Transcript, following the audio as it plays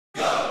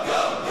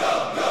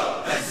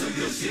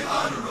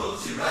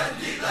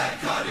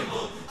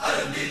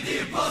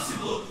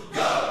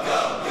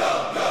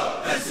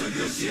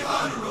she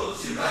on the road,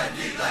 she ride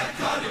it like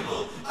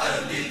carnival. I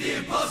done did the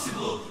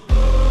impossible.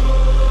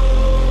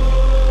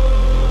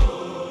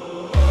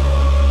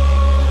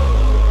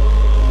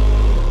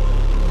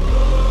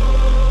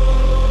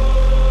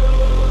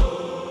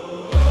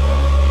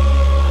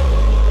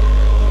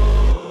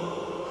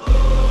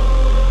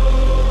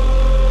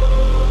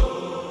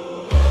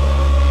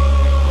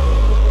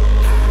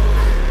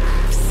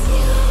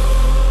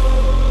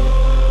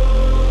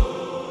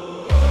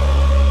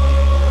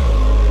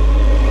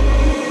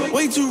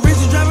 Way too rich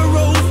to drive a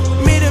Rolls,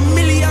 made $1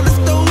 million out the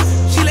stove.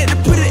 She like to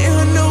put it in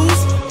her nose.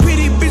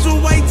 Pretty bitch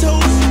with white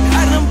toes.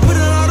 I done put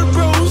her all the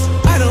bros.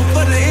 I done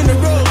put her in the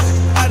road.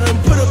 I done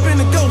put up in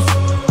the ghost.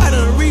 I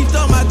done reached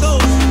all my goals.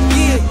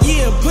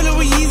 Yeah, pull up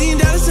with Yeezy and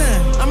dollar sign.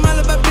 I'm all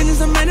about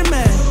business, I'm man to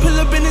man. Pull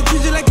up in the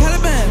trees like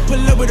Caliban. Pull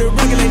up with a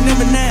rocket like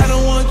number 9. I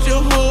don't want your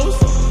hoes.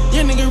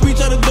 Your nigga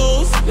reach all the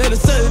goals. Let her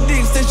suck the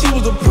dick, said she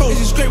was a pro.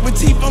 She straight with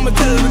teeth, I'ma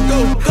tell her to go.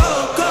 Go.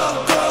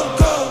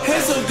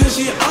 Hair so good,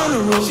 she on the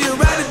road. She'll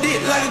ride a dick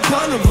like a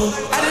carnival.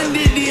 I done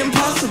did the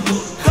impossible.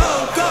 Go.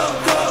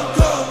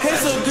 Hair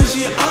so good,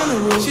 she on the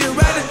road. She'll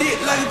ride a dick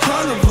like a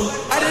carnival.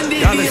 I done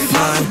did the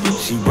impossible.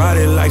 She ride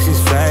it like she's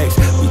facts.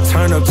 We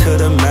turn up to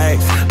the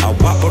max. I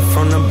whop her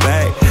from the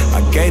back. I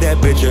gave that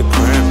bitch a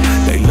cramp.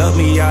 They love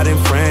me out in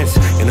France.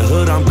 In the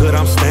hood, I'm good,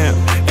 I'm stamped.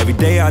 Every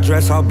day I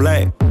dress all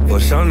black. For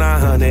sure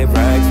 900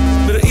 racks.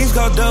 To the East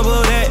Coast,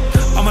 double that.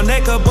 On my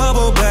neck, a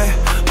bubble back.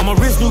 On my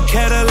wrist, new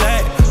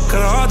Cadillac. Cause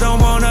I all don't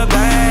want a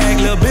bag.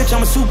 Little bitch,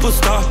 I'm a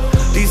superstar.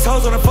 These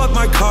hoes wanna fuck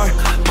my car.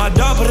 My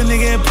dog put a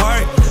nigga in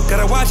park.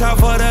 Gotta watch out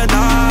for the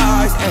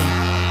noise.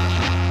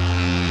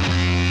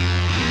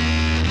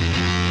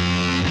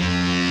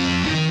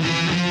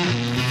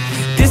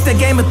 This the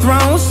Game of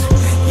Thrones.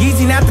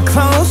 Yeezy not the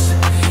clones.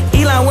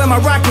 Elon with my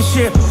rocket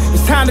ship.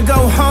 It's time to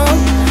go home.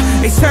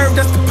 They served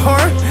us the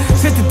porn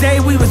since the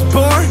day we was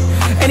born.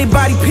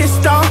 Anybody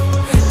pissed off?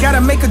 Gotta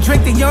make a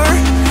drink the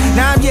urine.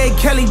 Now I'm Ye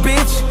Kelly,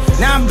 bitch.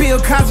 Now I'm Bill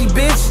Cosby,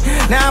 bitch.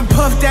 Now I'm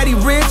Puff Daddy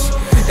Rich.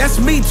 That's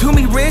me, to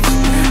me rich.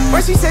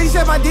 What she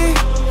said, my dick.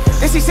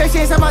 Then she said she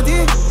ain't said my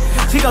dick.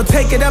 She gon'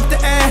 take it up the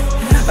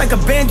ass like a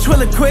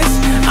ventriloquist.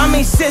 I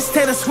mean, sis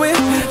Taylor Swift.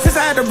 Since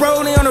I had the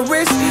rolling on the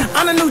wrist,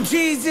 I'm the new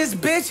Jesus,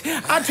 bitch.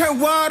 I turn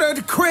water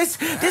to Chris.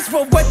 This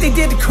for what they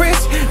did to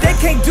Chris. They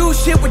can't do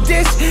shit with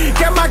this.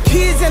 Got my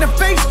kids in a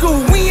fake school.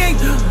 We ain't.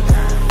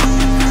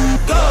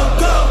 Go.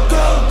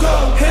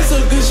 Hair so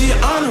good, she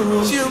on the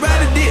road. She'll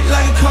ride a dick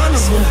like a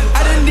carnival.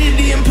 I done did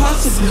the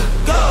impossible.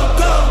 Go.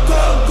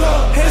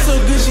 Hair so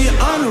good, she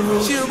on the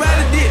road. She'll ride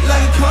a dick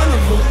like a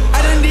carnival.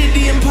 I done did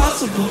the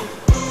impossible.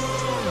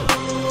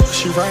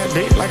 She ride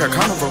dick like a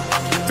carnival.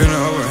 Been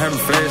over having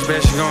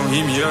flashbacks, she gon'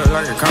 eat me up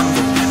like a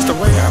carnival. It's the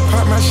way I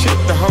pop my shit,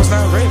 the hoes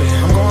not ready.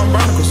 I'm going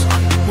barnacles.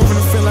 Moving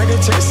to feel like a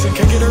Texan,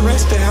 can't get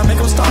arrested, I make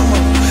them start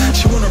mode.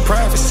 She want a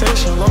private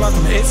session, roll out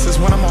them X's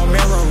when I'm on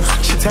Melrose.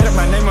 She tatted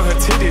my name on her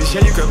titties,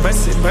 yeah you could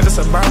bust it, but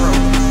it's a borrow.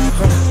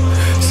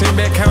 Sit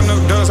back counting up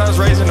doors, I was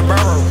raised in the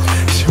barrow.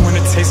 She wanna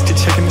taste it,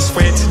 checking the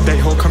sweat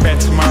today, ho, come back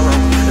tomorrow.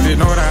 If you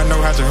know what I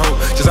know how to hold,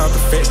 just off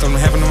the facts, don't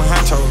having them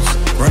hot toes.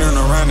 Running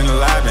around in the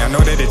lobby, I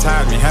know that they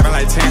tired me, having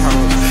like 10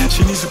 hoes.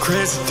 She needs some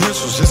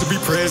credentials just to be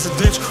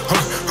presidential.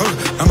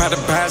 I'm out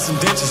to buy some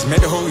dentures, make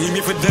the hoe eat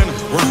me for dinner.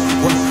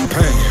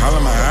 Pain, all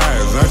in my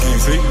eyes, I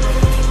can't see.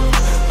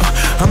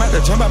 I'm out to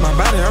jump out my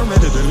body, I'm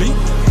ready to leave.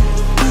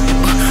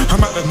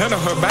 I'm out to nut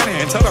on her body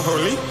and tell the whole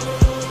leave.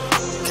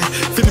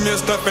 50 mil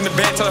stuff in the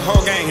bag, tell the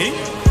whole gang eat.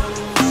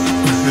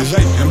 The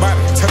J and body,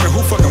 tell me who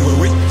fucking with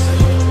we.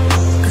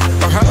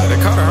 I like the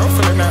Carter, I'm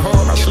feeling that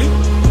hoe in my sleep.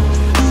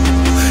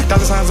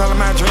 Dollar signs all in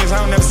my dreams,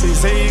 I don't never see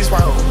Z's.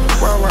 Wow,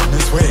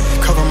 this way,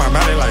 cover my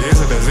body